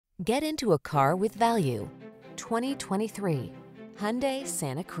Get into a car with value. 2023 Hyundai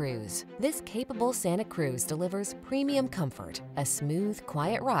Santa Cruz. This capable Santa Cruz delivers premium comfort, a smooth,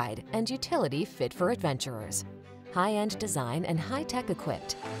 quiet ride, and utility fit for adventurers. High-end design and high-tech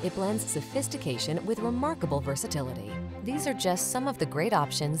equipped, it blends sophistication with remarkable versatility. These are just some of the great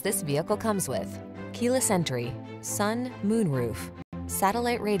options this vehicle comes with: keyless entry, sun, moonroof,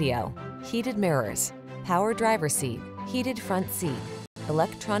 satellite radio, heated mirrors, power driver's seat, heated front seat,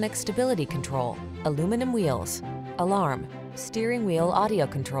 electronic stability control, aluminum wheels, alarm, steering wheel audio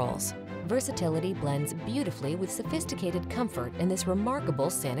controls. Versatility blends beautifully with sophisticated comfort in this remarkable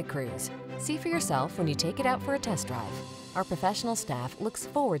Santa Cruz. See for yourself when you take it out for a test drive. Our professional staff looks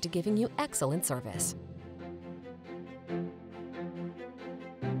forward to giving you excellent service.